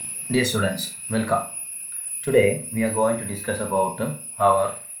Dear students, welcome. Today we are going to discuss about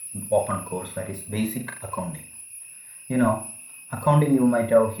our open course, that is basic accounting. You know, accounting you might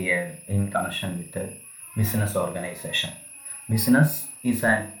have heard in connection with the business organization. Business is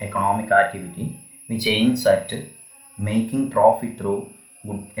an economic activity which aims at making profit through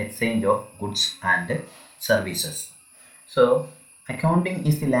good exchange of goods and services. So, accounting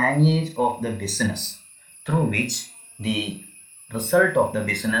is the language of the business through which the result of the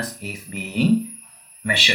business is being measured.